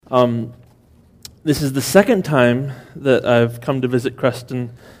This is the second time that I've come to visit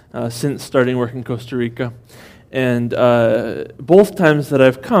Creston since starting work in Costa Rica. And both times that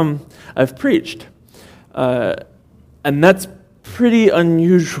I've come, I've preached. And that's pretty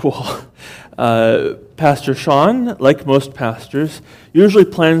unusual. Pastor Sean, like most pastors, usually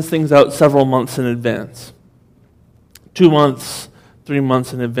plans things out several months in advance. 2 months, 3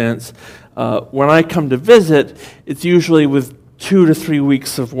 months in advance. When I come to visit, it's usually with 2 to 3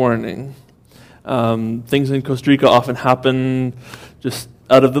 weeks of warning. Things in Costa Rica often happen just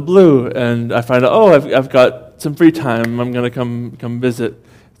out of the blue, and I find out, I've got some free time, I'm going to come visit.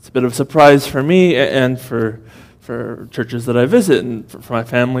 It's a bit of a surprise for me and for churches that I visit, and for my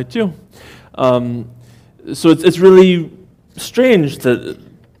family too. So it's really strange that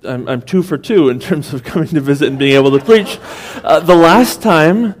I'm 2 for 2 in terms of coming to visit and being able to preach. The last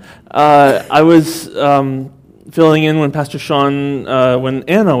time I was filling in when Pastor Sean, when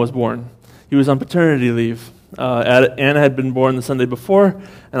Anna was born. He was on paternity leave. Anna had been born the Sunday before,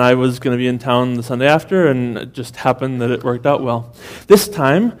 and I was going to be in town the Sunday after, and it just happened that it worked out well. This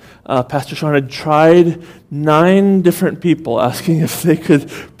time, Pastor Sean had tried 9 different people asking if they could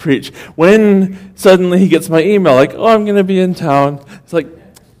preach. When suddenly he gets my email, like, I'm going to be in town. It's like,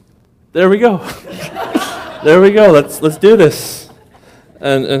 there we go. There we go. Let's do this.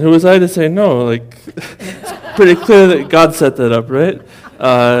 And who was I to say no? Like, it's pretty clear that God set that up, right?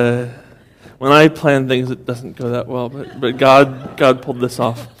 When I plan things, it doesn't go that well, but God pulled this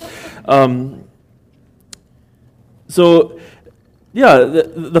off. The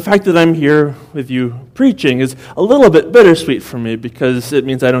fact that I'm here with you preaching is a little bit bittersweet for me because it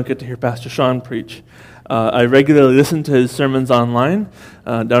means I don't get to hear Pastor Sean preach. I regularly listen to his sermons online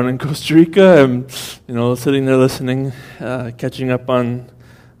down in Costa Rica. I'm, sitting there listening, catching up on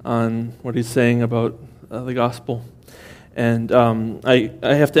what he's saying about the gospel. And I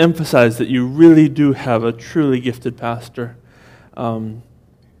have to emphasize that you really do have a truly gifted pastor. I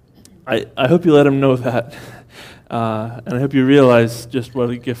hope you let him know that. And I hope you realize just what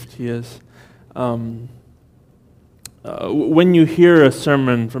a gift he is. When you hear a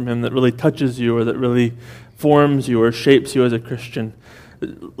sermon from him that really touches you or that really forms you or shapes you as a Christian,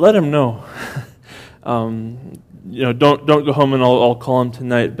 let him know. Don't go home and I'll call him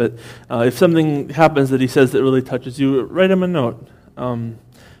tonight. But if something happens that he says that really touches you, write him a note.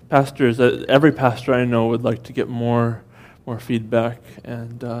 Pastors, every pastor I know would like to get more feedback.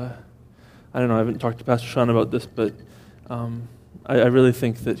 And I don't know. I haven't talked to Pastor Sean about this, but I really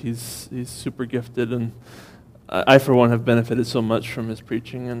think that he's super gifted, and I for one have benefited so much from his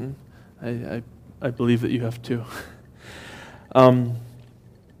preaching, and I believe that you have too.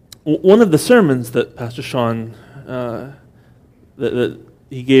 One of the sermons that Pastor Sean that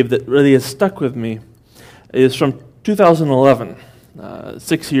he gave that really has stuck with me is from 2011,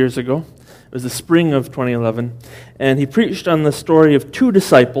 6 years ago. It was the spring of 2011, and he preached on the story of 2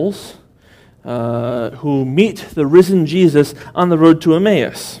 disciples who meet the risen Jesus on the road to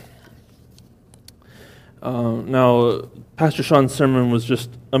Emmaus. Now, Pastor Sean's sermon was just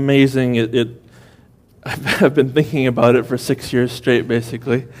amazing. I've been thinking about it for 6 years straight,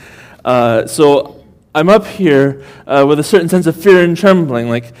 basically. So I'm up here with a certain sense of fear and trembling.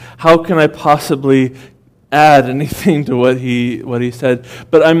 Like, how can I possibly add anything to what he said?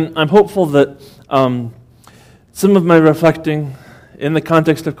 But I'm hopeful that some of my reflecting in the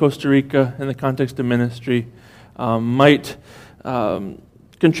context of Costa Rica, in the context of ministry, might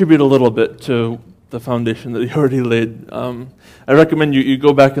contribute a little bit to the foundation that he already laid. I recommend you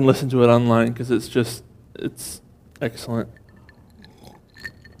go back and listen to it online because it's excellent.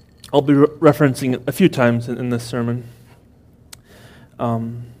 I'll be referencing it a few times in this sermon.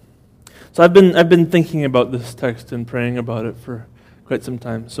 So I've been thinking about this text and praying about it for quite some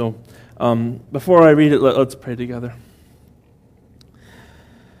time. So before I read it, let's pray together.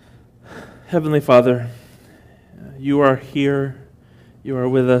 Heavenly Father, you are here. You are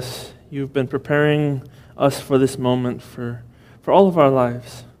with us. You've been preparing us for this moment for all of our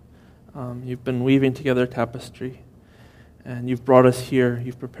lives. You've been weaving together a tapestry, and you've brought us here.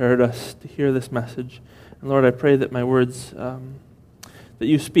 You've prepared us to hear this message. And Lord, I pray that my words, that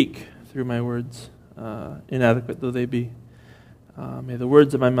you speak through my words, inadequate though they be. May the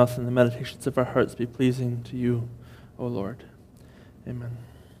words of my mouth and the meditations of our hearts be pleasing to you, O Lord. Amen.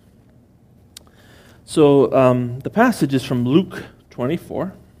 So the passage is from Luke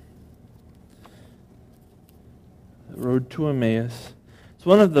 24, the road to Emmaus. It's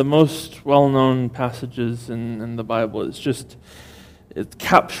one of the most well-known passages in the Bible. It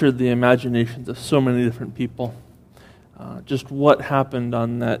captured the imaginations of so many different people. Just what happened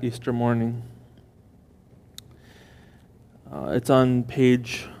on that Easter morning. It's on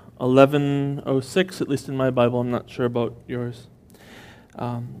page 11:06, at least in my Bible. I'm not sure about yours.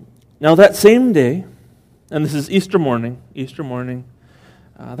 Now that same day, and this is Easter morning,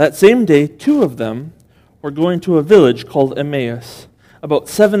 that same day, two of them were going to a village called Emmaus, about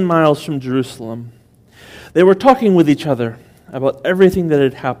 7 miles from Jerusalem. They were talking with each other about everything that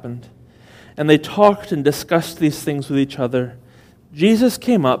had happened, and they talked and discussed these things with each other. Jesus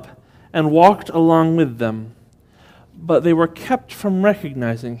came up and walked along with them, but they were kept from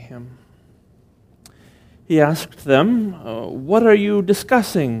recognizing him. He asked them, "What are you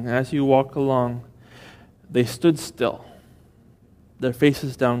discussing as you walk along?" They stood still, their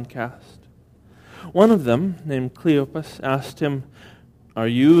faces downcast. One of them, named Cleopas, asked him, "Are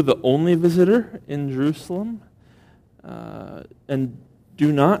you the only visitor in Jerusalem? Are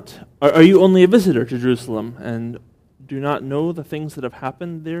you only a visitor to Jerusalem and do not know the things that have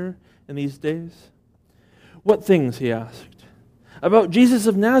happened there in these days?" "What things?" he asked. "About Jesus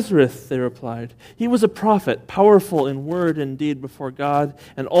of Nazareth," they replied. "He was a prophet, powerful in word and deed before God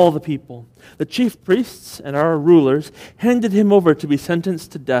and all the people. The chief priests and our rulers handed him over to be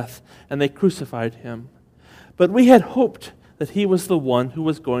sentenced to death, and they crucified him. But we had hoped that he was the one who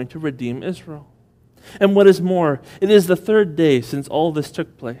was going to redeem Israel. And what is more, it is the third day since all this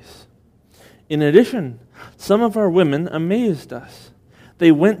took place. In addition, some of our women amazed us.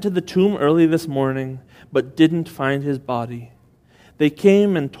 They went to the tomb early this morning, but didn't find his body. They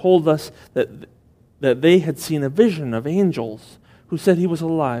came and told us that they had seen a vision of angels who said he was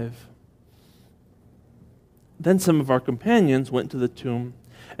alive. Then some of our companions went to the tomb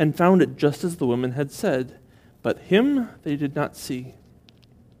and found it just as the women had said, but him they did not see."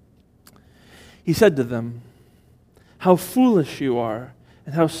 He said to them, "How foolish you are,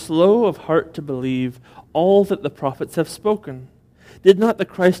 and how slow of heart to believe all that the prophets have spoken. Did not the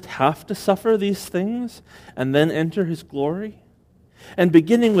Christ have to suffer these things and then enter his glory?" And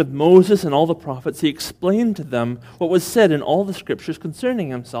beginning with Moses and all the prophets, he explained to them what was said in all the scriptures concerning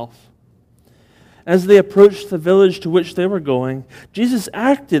himself. As they approached the village to which they were going, Jesus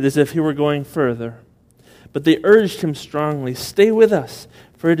acted as if he were going further. But they urged him strongly, "Stay with us,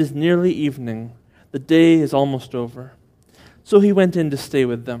 for it is nearly evening. The day is almost over." So he went in to stay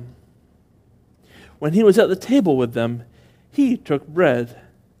with them. When he was at the table with them, he took bread,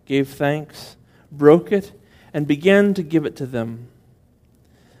 gave thanks, broke it, and began to give it to them.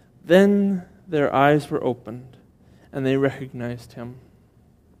 Then their eyes were opened, and they recognized him.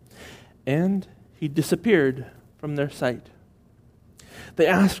 And he disappeared from their sight. They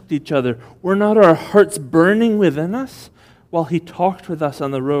asked each other, "Were not our hearts burning within us while he talked with us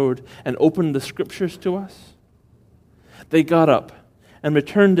on the road and opened the scriptures to us?" They got up and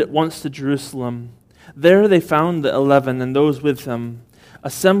returned at once to Jerusalem. There they found the 11 and those with them,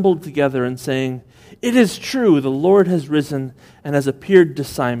 assembled together and saying, "It is true, the Lord has risen and has appeared to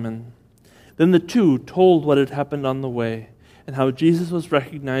Simon." Then the two told what had happened on the way and how Jesus was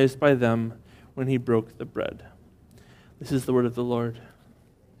recognized by them when he broke the bread. This is the word of the Lord.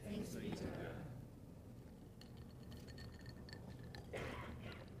 Thanks be to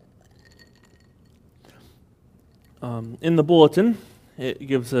God. In the bulletin, it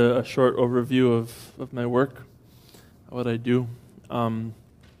gives a short overview of my work, what I do. A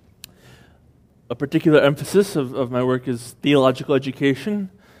particular emphasis of my work is theological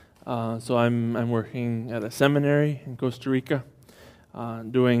education. So I'm working at a seminary in Costa Rica,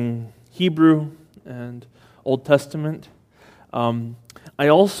 doing Hebrew and Old Testament. I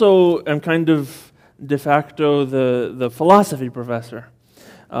also am kind of de facto the philosophy professor.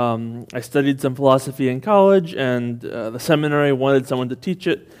 I studied some philosophy in college, and the seminary wanted someone to teach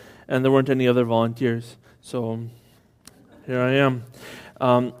it, and there weren't any other volunteers. So here I am.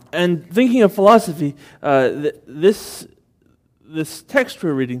 And thinking of philosophy, this text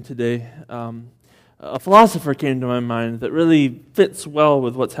we're reading today, a philosopher came to my mind that really fits well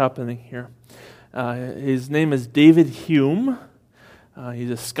with what's happening here. His name is David Hume.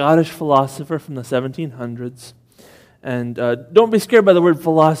 He's a Scottish philosopher from the 1700s. And don't be scared by the word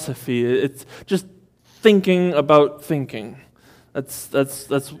philosophy. It's just thinking about thinking.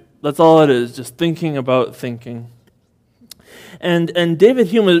 That's all it is, just thinking about thinking. And David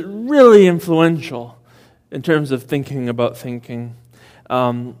Hume is really influential in terms of thinking about thinking,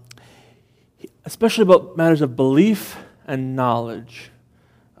 especially about matters of belief and knowledge.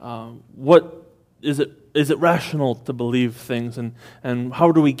 What is it? Is it rational to believe things, and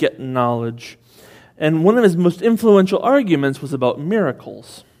how do we get knowledge? And one of his most influential arguments was about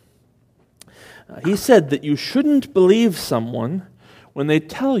miracles. He said that you shouldn't believe someone when they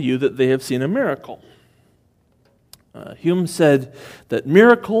tell you that they have seen a miracle. Hume said that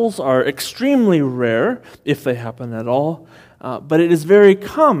miracles are extremely rare, if they happen at all, but it is very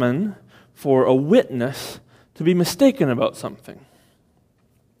common for a witness to be mistaken about something.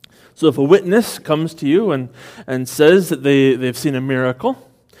 So if a witness comes to you and says that they've seen a miracle,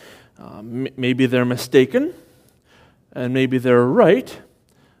 maybe they're mistaken, and maybe they're right,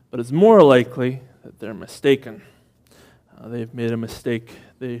 but it's more likely that they're mistaken. They've made a mistake.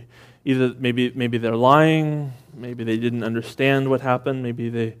 Maybe they're lying, maybe they didn't understand what happened, maybe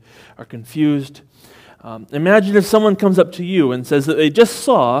they are confused. Imagine if someone comes up to you and says that they just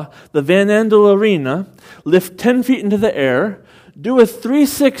saw the Van Andel Arena lift 10 feet into the air, do a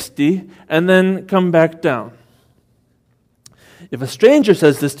 360, and then come back down. If a stranger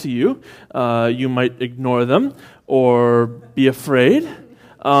says this to you, you might ignore them or be afraid.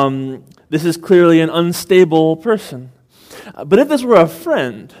 This is clearly an unstable person. But if this were a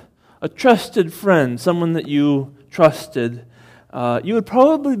friend, a trusted friend, someone that you trusted, you would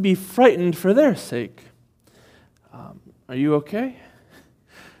probably be frightened for their sake. Are you okay?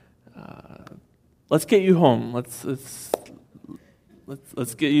 Let's get you home. Let's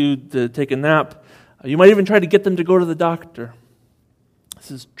get you to take a nap. You might even try to get them to go to the doctor. This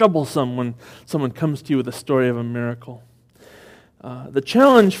is troublesome when someone comes to you with a story of a miracle. The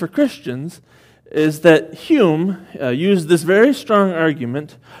challenge for Christians is that Hume used this very strong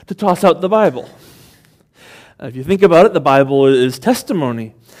argument to toss out the Bible. If you think about it, the Bible is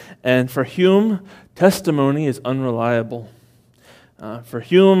testimony. And for Hume, testimony is unreliable. For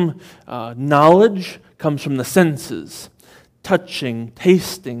Hume, knowledge comes from the senses. Touching,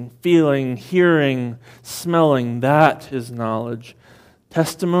 tasting, feeling, hearing, smelling, that is knowledge.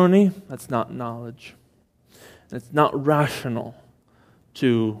 Testimony, that's not knowledge. It's not rational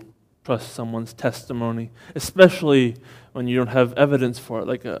to trust someone's testimony, especially when you don't have evidence for it,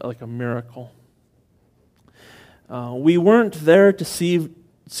 like a miracle. We weren't there to see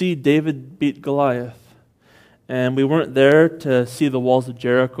David beat Goliath, and we weren't there to see the walls of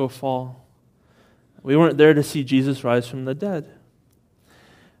Jericho fall. We weren't there to see Jesus rise from the dead.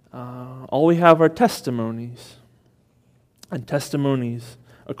 All we have are testimonies, and testimonies,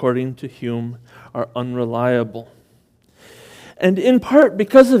 according to Hume, are unreliable. And in part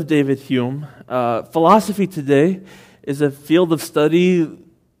because of David Hume, philosophy today is a field of study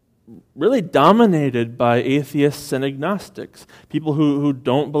really dominated by atheists and agnostics, people who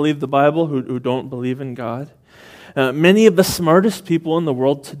don't believe the Bible, who don't believe in God. Many of the smartest people in the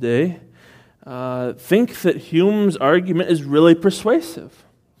world today think that Hume's argument is really persuasive.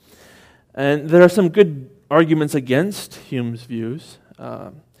 And there are some good arguments against Hume's views.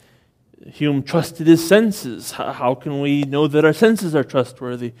 Hume trusted his senses. How can we know that our senses are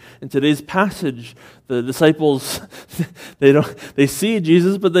trustworthy? In today's passage, the disciples, they see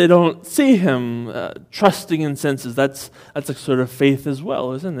Jesus, but they don't see him. Trusting in senses, that's a sort of faith as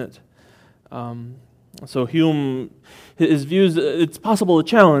well, isn't it? So Hume, his views, it's possible to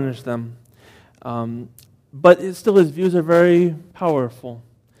challenge them. But still his views are very powerful.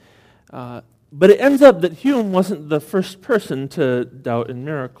 But it ends up that Hume wasn't the first person to doubt in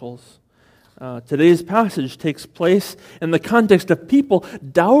miracles. Today's passage takes place in the context of people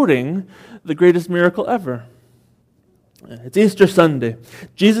doubting the greatest miracle ever. It's Easter Sunday.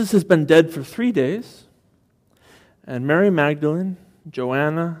 Jesus has been dead for 3 days, and Mary Magdalene,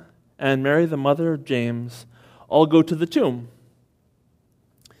 Joanna, and Mary, the mother of James, all go to the tomb.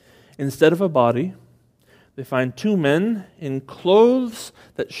 Instead of a body, they find 2 men in clothes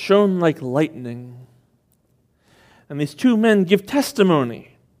that shone like lightning. And these 2 men give testimony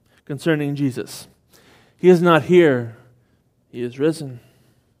concerning Jesus. He is not here. He is risen.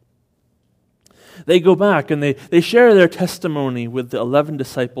 They go back and they share their testimony with the 11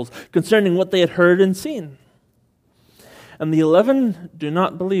 disciples concerning what they had heard and seen. And the 11 do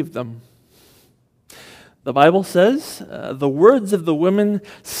not believe them. The Bible says the words of the women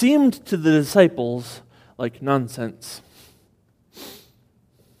seemed to the disciples like nonsense.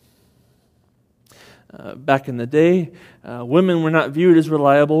 Back in the day, women were not viewed as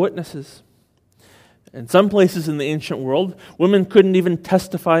reliable witnesses. In some places in the ancient world, women couldn't even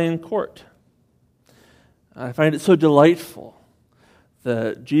testify in court. I find it so delightful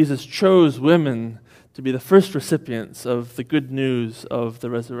that Jesus chose women to be the first recipients of the good news of the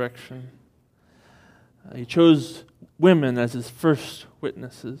resurrection. He chose women as his first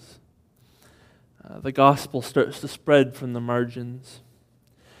witnesses. The gospel starts to spread from the margins.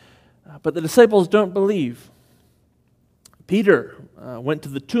 But the disciples don't believe. Peter went to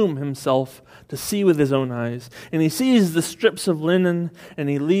the tomb himself to see with his own eyes. And he sees the strips of linen and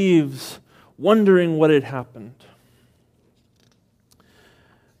he leaves wondering what had happened.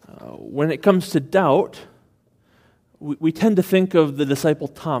 When it comes to doubt, we tend to think of the disciple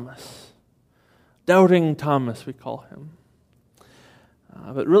Thomas. Doubting Thomas, we call him.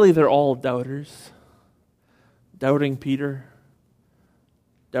 But really they're all doubters. Doubting Peter,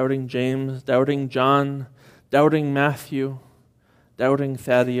 doubting James, doubting John, doubting Matthew, doubting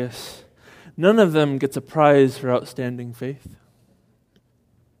Thaddeus. None of them gets a prize for outstanding faith.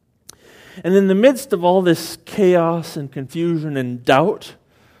 And in the midst of all this chaos and confusion and doubt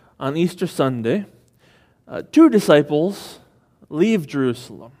on Easter Sunday, 2 disciples leave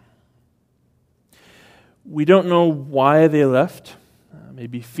Jerusalem. We don't know why they left.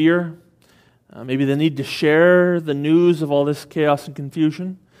 Maybe fear. Maybe the need to share the news of all this chaos and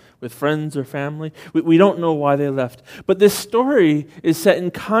confusion with friends or family. We don't know why they left. But this story is set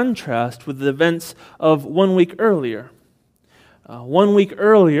in contrast with the events of 1 week earlier. 1 week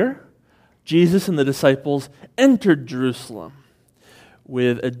earlier, Jesus and the disciples entered Jerusalem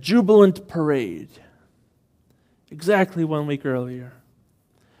with a jubilant parade. Exactly 1 week earlier.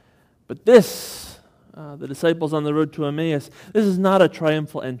 But this, the disciples on the road to Emmaus, this is not a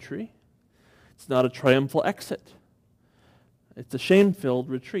triumphal entry. It's not a triumphal exit. It's a shame-filled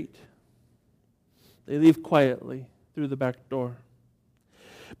retreat. They leave quietly through the back door.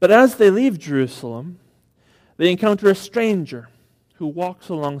 But as they leave Jerusalem, they encounter a stranger who walks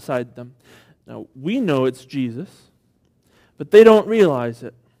alongside them. Now, we know it's Jesus, but they don't realize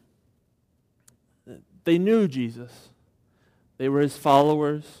it. They knew Jesus. They were his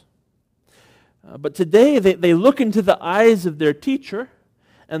followers. But today, they look into the eyes of their teacher,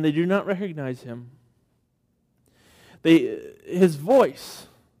 and they do not recognize him. His voice,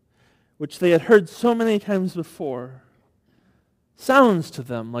 which they had heard so many times before, sounds to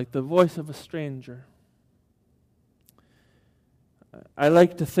them like the voice of a stranger. I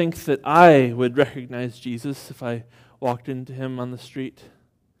like to think that I would recognize Jesus if I walked into him on the street.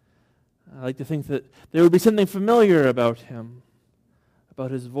 I like to think that there would be something familiar about him,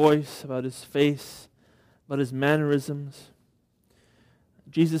 about his voice, about his face, about his mannerisms.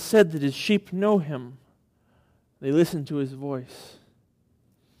 Jesus said that his sheep know him. They listen to his voice.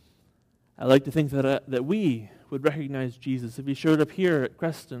 I like to think that we would recognize Jesus if he showed up here at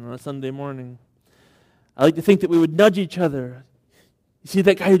Creston on a Sunday morning. I like to think that we would nudge each other. You see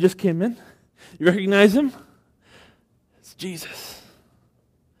that guy who just came in? You recognize him? It's Jesus.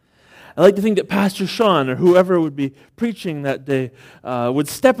 I like to think that Pastor Sean or whoever would be preaching that day would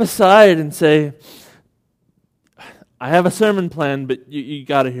step aside and say, I have a sermon plan, but you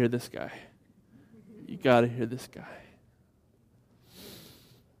got to hear this guy. You got to hear this guy.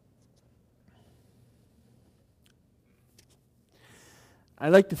 I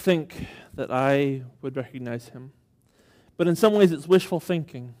like to think that I would recognize him. But in some ways it's wishful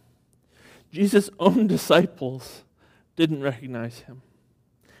thinking. Jesus' own disciples didn't recognize him.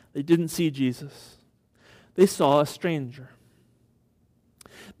 They didn't see Jesus. They saw a stranger.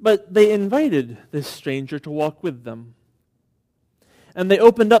 But they invited this stranger to walk with them. And they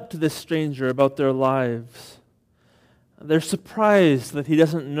opened up to this stranger about their lives. They're surprised that he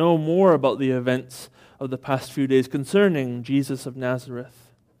doesn't know more about the events of the past few days concerning Jesus of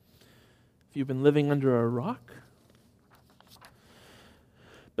Nazareth. Have you been living under a rock?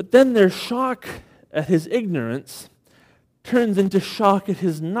 But then their shock at his ignorance turns into shock at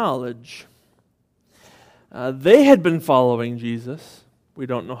his knowledge. They had been following Jesus. We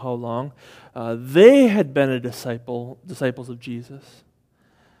don't know how long. They had been disciples of Jesus.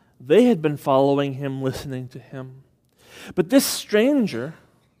 They had been following him, listening to him. But this stranger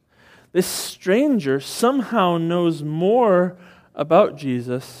somehow knows more about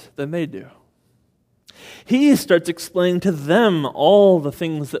Jesus than they do. He starts explaining to them all the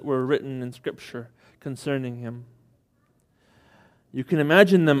things that were written in Scripture concerning him. You can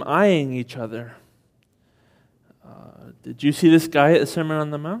imagine them eyeing each other. Did you see this guy at the Sermon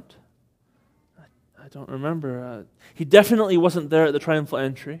on the Mount? I don't remember. He definitely wasn't there at the triumphal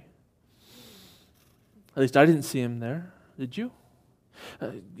entry. At least I didn't see him there. Did you?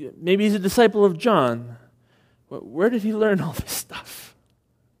 Maybe he's a disciple of John. Where did he learn all this stuff?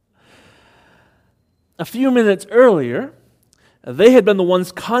 A few minutes earlier, they had been the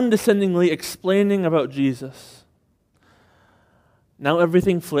ones condescendingly explaining about Jesus. Now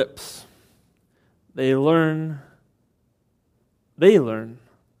everything flips. They learn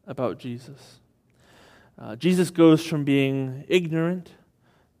about Jesus. Jesus goes from being ignorant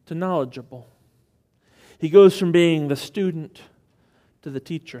to knowledgeable. He goes from being the student to the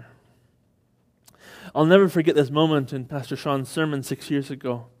teacher. I'll never forget this moment in Pastor Sean's sermon 6 years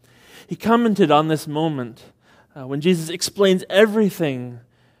ago. He commented on this moment when Jesus explains everything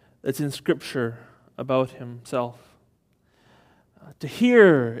that's in Scripture about himself. To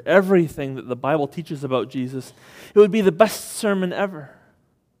hear everything that the Bible teaches about Jesus, it would be the best sermon ever.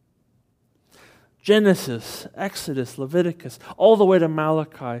 Genesis, Exodus, Leviticus, all the way to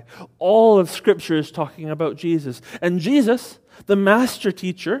Malachi. All of Scripture is talking about Jesus. And Jesus, the master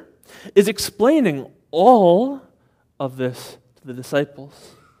teacher, is explaining all of this to the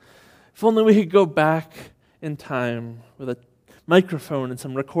disciples. If only we could go back in time with a microphone and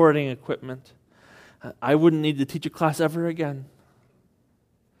some recording equipment, I wouldn't need to teach a class ever again.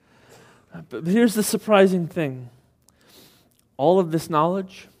 But here's the surprising thing. All of this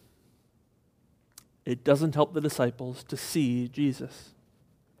knowledge, it doesn't help the disciples to see Jesus.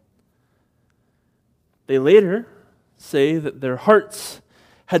 They later say that their hearts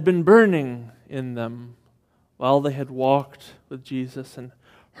had been burning in them while they had walked with Jesus and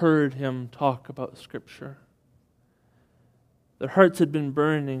heard him talk about Scripture. Their hearts had been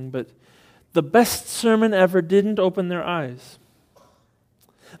burning, but the best sermon ever didn't open their eyes.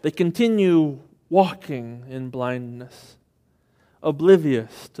 They continue walking in blindness,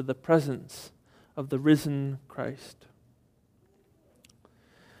 oblivious to the presence of the risen Christ.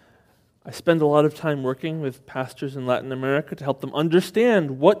 I spend a lot of time working with pastors in Latin America to help them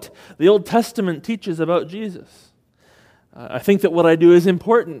understand what the Old Testament teaches about Jesus. I think that what I do is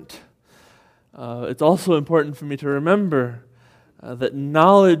important. It's also important for me to remember that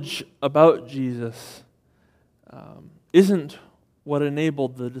knowledge about Jesus isn't what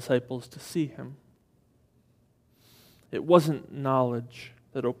enabled the disciples to see him. It wasn't knowledge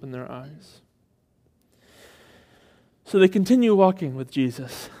that opened their eyes. So they continue walking with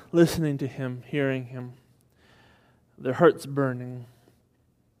Jesus, listening to him, hearing him, their hearts burning.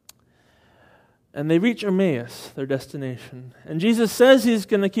 And they reach Emmaus, their destination. And Jesus says he's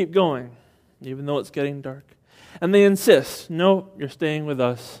going to keep going, even though it's getting dark. And they insist, no, you're staying with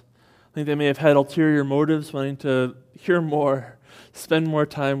us. I think they may have had ulterior motives, wanting to hear more, spend more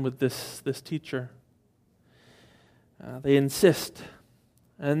time with this teacher. They insist.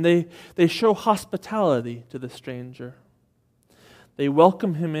 And they show hospitality to the stranger. They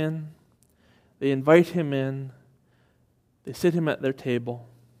welcome him in. They invite him in. They sit him at their table.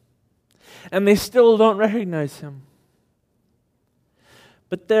 And they still don't recognize him.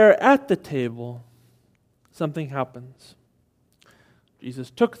 But there at the table, something happens.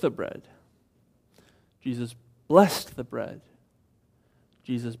 Jesus took the bread. Jesus blessed the bread.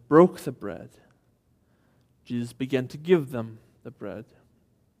 Jesus broke the bread. Jesus began to give them the bread.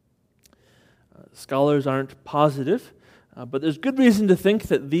 Scholars aren't positive, but there's good reason to think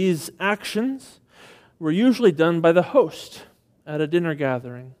that these actions were usually done by the host at a dinner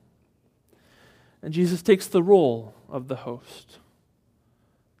gathering. And Jesus takes the role of the host,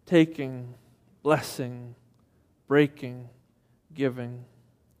 taking, blessing, breaking, giving.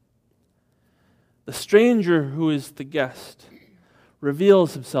 The stranger who is the guest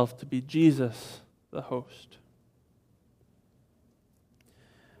reveals himself to be Jesus, the host.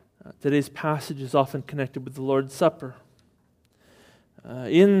 Today's passage is often connected with the Lord's Supper.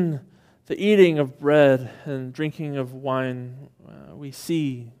 In the eating of bread and drinking of wine, we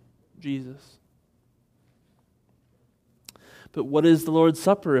see Jesus. But what is the Lord's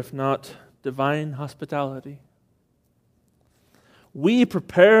Supper if not divine hospitality? We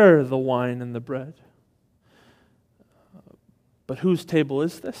prepare the wine and the bread. But whose table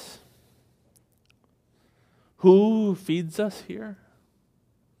is this? Who feeds us here?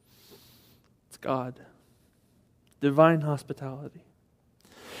 It's God. Divine hospitality.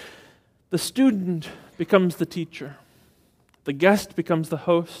 The student becomes the teacher. The guest becomes the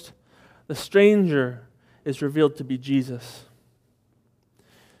host. The stranger is revealed to be Jesus.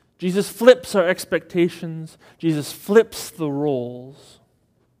 Jesus flips our expectations. Jesus flips the roles.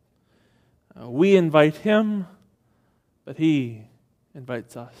 We invite him, but he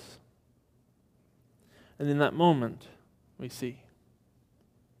invites us. And in that moment, we see.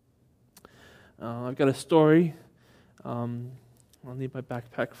 I've got a story. I'll need my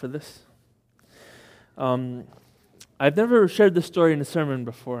backpack for this. I've never shared this story in a sermon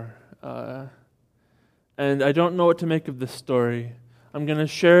before. And I don't know what to make of this story. I'm going to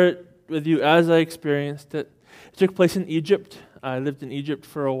share it with you as I experienced it. It took place in Egypt. I lived in Egypt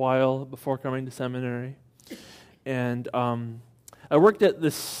for a while before coming to seminary. And I worked at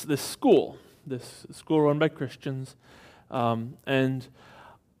this school run by Christians. And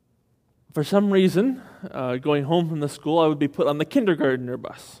for some reason, going home from the school, I would be put on the kindergartner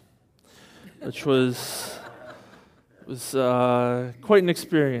bus, which was quite an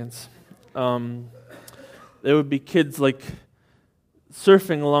experience. There would be kids like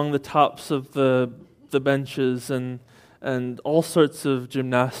surfing along the tops of the benches and all sorts of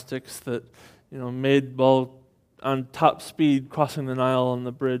gymnastics that made while on top speed crossing the Nile on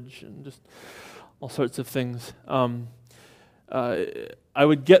the bridge and just all sorts of things. I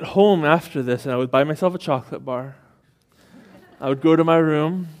would get home after this and I would buy myself a chocolate bar. I would go to my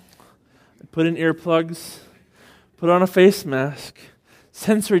room, put in earplugs, put on a face mask,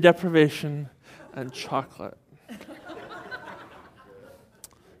 sensory deprivation, and chocolate.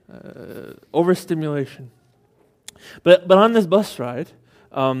 Overstimulation. But on this bus ride,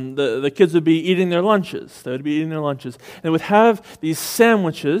 the kids would be eating their lunches. They would be eating their lunches. And they would have these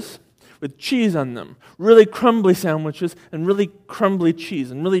sandwiches with cheese on them. Really crumbly sandwiches and really crumbly cheese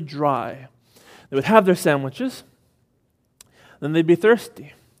and really dry. They would have their sandwiches. Then they'd be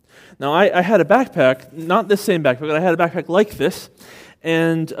thirsty. Now, I had a backpack, not this same backpack, but I had a backpack like this.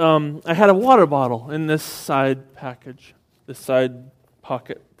 And I had a water bottle in this side package, this side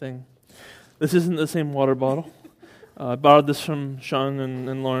pocket thing. This isn't the same water bottle. I borrowed this from Sean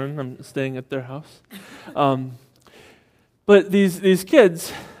and Lauren. I'm staying at their house. But these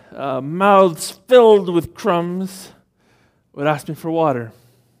kids, mouths filled with crumbs, would ask me for water.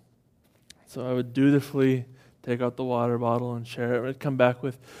 So I would dutifully take out the water bottle and share it. I'd come back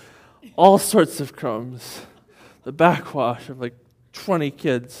with all sorts of crumbs. The backwash of like 20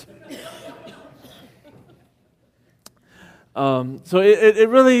 kids. So it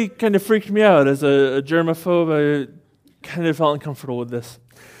really kind of freaked me out as a germaphobe. I kind of felt uncomfortable with this.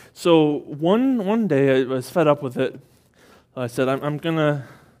 So one day I was fed up with it. I said, I'm going to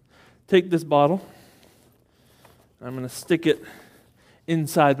take this bottle. I'm going to stick it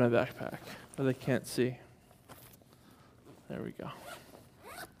inside my backpack where they can't see. There we go.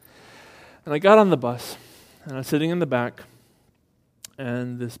 And I got on the bus, and I was sitting in the back,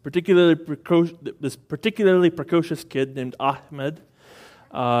 and this particularly precocious kid named Ahmed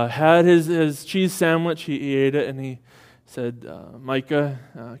had his cheese sandwich. He ate it, and he said, Micah,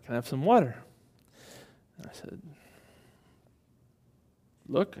 can I have some water? And I said,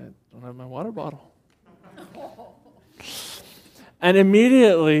 look, I don't have my water bottle. And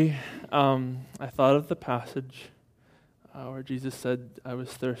immediately, I thought of the passage where Jesus said, I was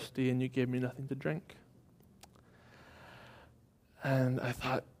thirsty and you gave me nothing to drink. And I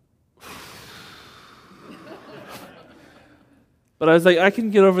thought, but I was like, I can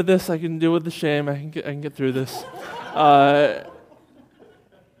get over this. I can deal with the shame. I can get through this.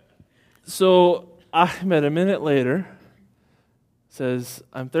 So Ahmed, a minute later, says,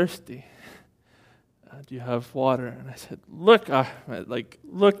 I'm thirsty. Do you have water? And I said, look, Ahmed,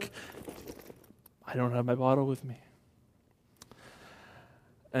 look, I don't have my bottle with me.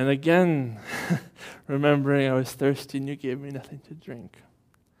 And again, remembering I was thirsty and you gave me nothing to drink.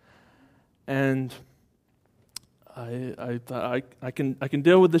 And I thought, I can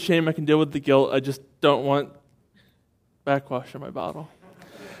deal with the shame, I can deal with the guilt, I just don't want backwash in my bottle.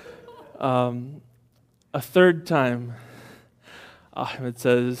 A third time, Ahmed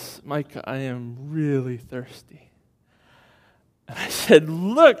says, Micah, I am really thirsty. And I said,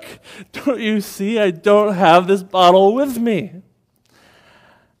 look, don't you see I don't have this bottle with me?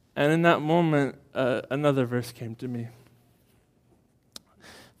 And in that moment, another verse came to me.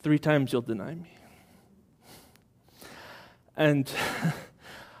 3 times you'll deny me. And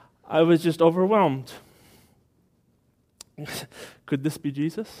I was just overwhelmed. Could this be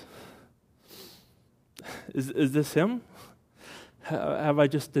Jesus? Is this him? Have I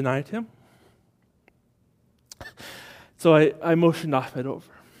just denied him? So I motioned Ahmed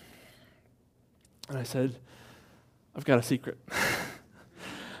over. And I said, I've got a secret.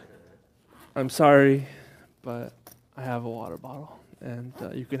 I'm sorry, but I have a water bottle, and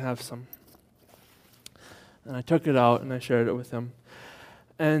you can have some. And I took it out, and I shared it with him.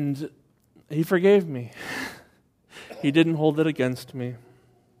 And he forgave me. He didn't hold it against me.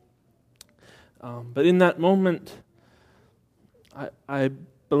 But in that moment, I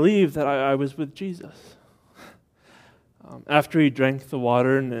believe that I was with Jesus. After he drank the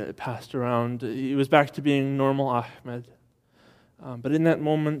water and it passed around, he was back to being normal Ahmed. But in that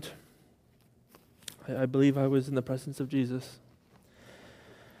moment, I believe I was in the presence of Jesus.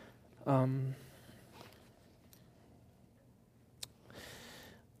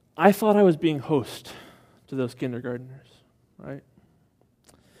 I thought I was being host to those kindergartners, right?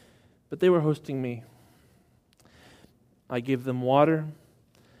 But they were hosting me. I gave them water.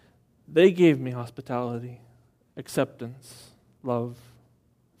 They gave me hospitality, acceptance, love,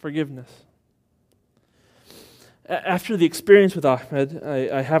 forgiveness. After the experience with Ahmed,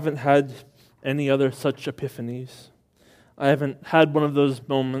 I haven't had any other such epiphanies. I haven't had one of those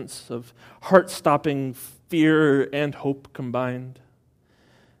moments of heart-stopping fear and hope combined.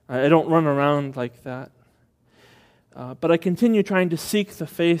 I don't run around like that. But I continue trying to seek the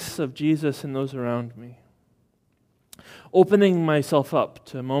face of Jesus in those around me, opening myself up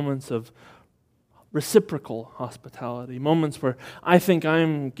to moments of reciprocal hospitality, moments where I think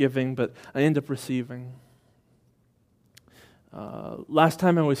I'm giving, but I end up receiving. Last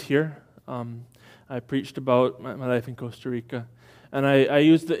time I was here, I preached about my life in Costa Rica, and I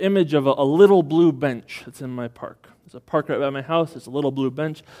used the image of a little blue bench that's in my park. There's a park right by my house, there's a little blue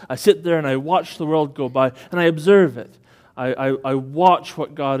bench. I sit there and I watch the world go by, and I observe it. I watch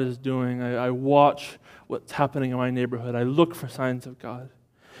what God is doing. I watch what's happening in my neighborhood. I look for signs of God.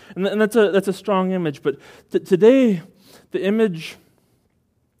 And that's a strong image, but today the image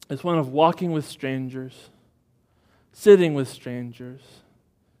is one of walking with strangers, sitting with strangers,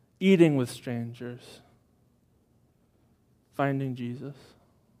 eating with strangers, finding Jesus,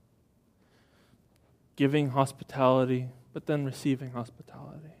 giving hospitality, but then receiving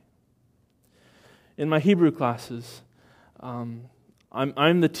hospitality. In my Hebrew classes, I'm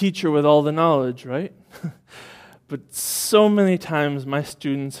the teacher with all the knowledge, right? But so many times my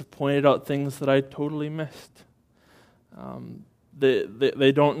students have pointed out things that I totally missed.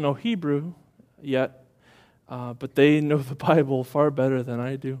 They don't know Hebrew yet, but they know the Bible far better than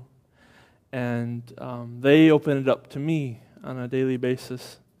I do. And they open it up to me on a daily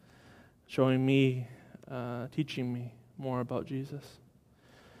basis, showing me, teaching me more about Jesus.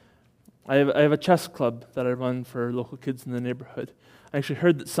 I have a chess club that I run for local kids in the neighborhood. I actually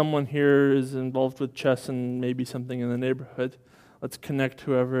heard that someone here is involved with chess and maybe something in the neighborhood. Let's connect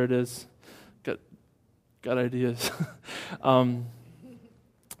whoever it is. Got ideas.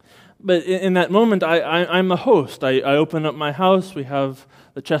 But in that moment, I'm the host. I open up my house. We have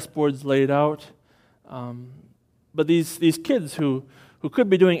the chessboards laid out. But these kids who could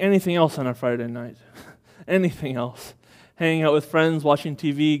be doing anything else on a Friday night, anything else, hanging out with friends, watching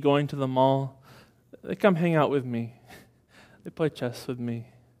TV, going to the mall, they come hang out with me. They play chess with me,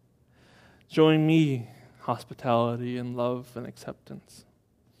 showing me hospitality and love and acceptance.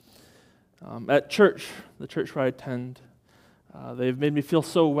 At church, the church where I attend, they've made me feel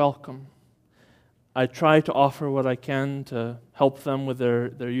so welcome. I try to offer what I can to help them with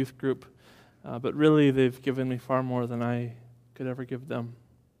their youth group, but really they've given me far more than I could ever give them.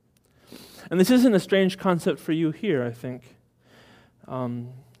 And this isn't a strange concept for you here, I think.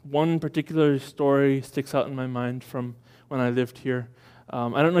 One particular story sticks out in my mind from when I lived here.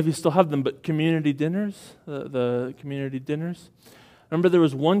 I don't know if you still have them, but community dinners, the community dinners. I remember there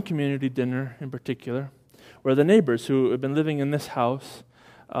was one community dinner in particular where the neighbors who had been living in this house,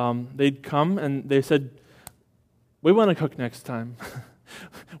 they'd come and they said, "We want to cook next time.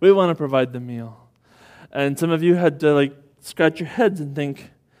 We want to provide the meal." And some of you had to scratch your heads and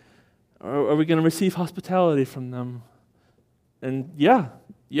think, are we going to receive hospitality from them? And yeah,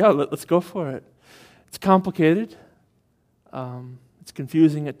 let's go for it. It's complicated. It's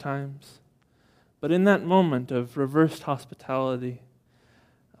confusing at times. But in that moment of reversed hospitality,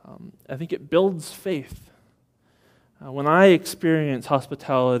 I think it builds faith. When I experience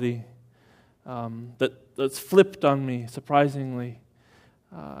hospitality that's flipped on me, surprisingly,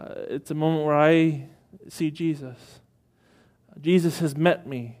 it's a moment where I see Jesus. Jesus has met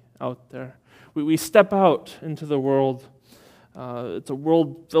me out there. We step out into the world. It's a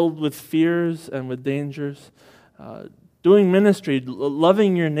world filled with fears and with dangers. Doing ministry,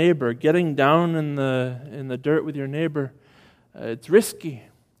 loving your neighbor, getting down in the dirt with your neighbor, it's risky.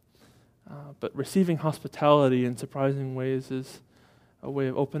 But receiving hospitality in surprising ways is a way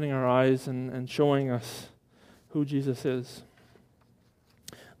of opening our eyes and showing us who Jesus is.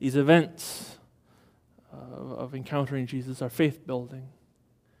 These events of encountering Jesus are faith building.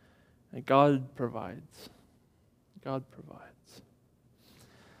 And God provides. God provides.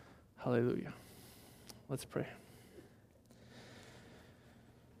 Hallelujah. Let's pray.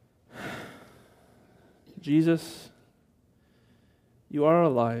 Jesus, you are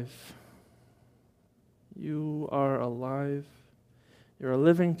alive. You are alive. You're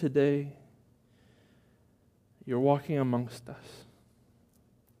living today. You're walking amongst us.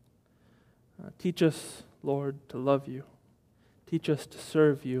 Teach us, Lord, to love you. Teach us to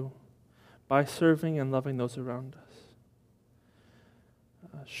serve you by serving and loving those around us.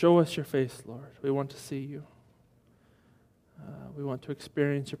 Show us your face, Lord. We want to see you. We want to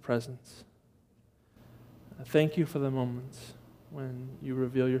experience your presence. Thank you for the moments when you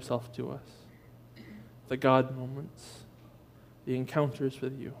reveal yourself to us. The God moments, the encounters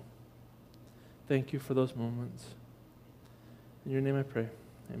with you. Thank you for those moments. In your name I pray.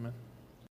 Amen.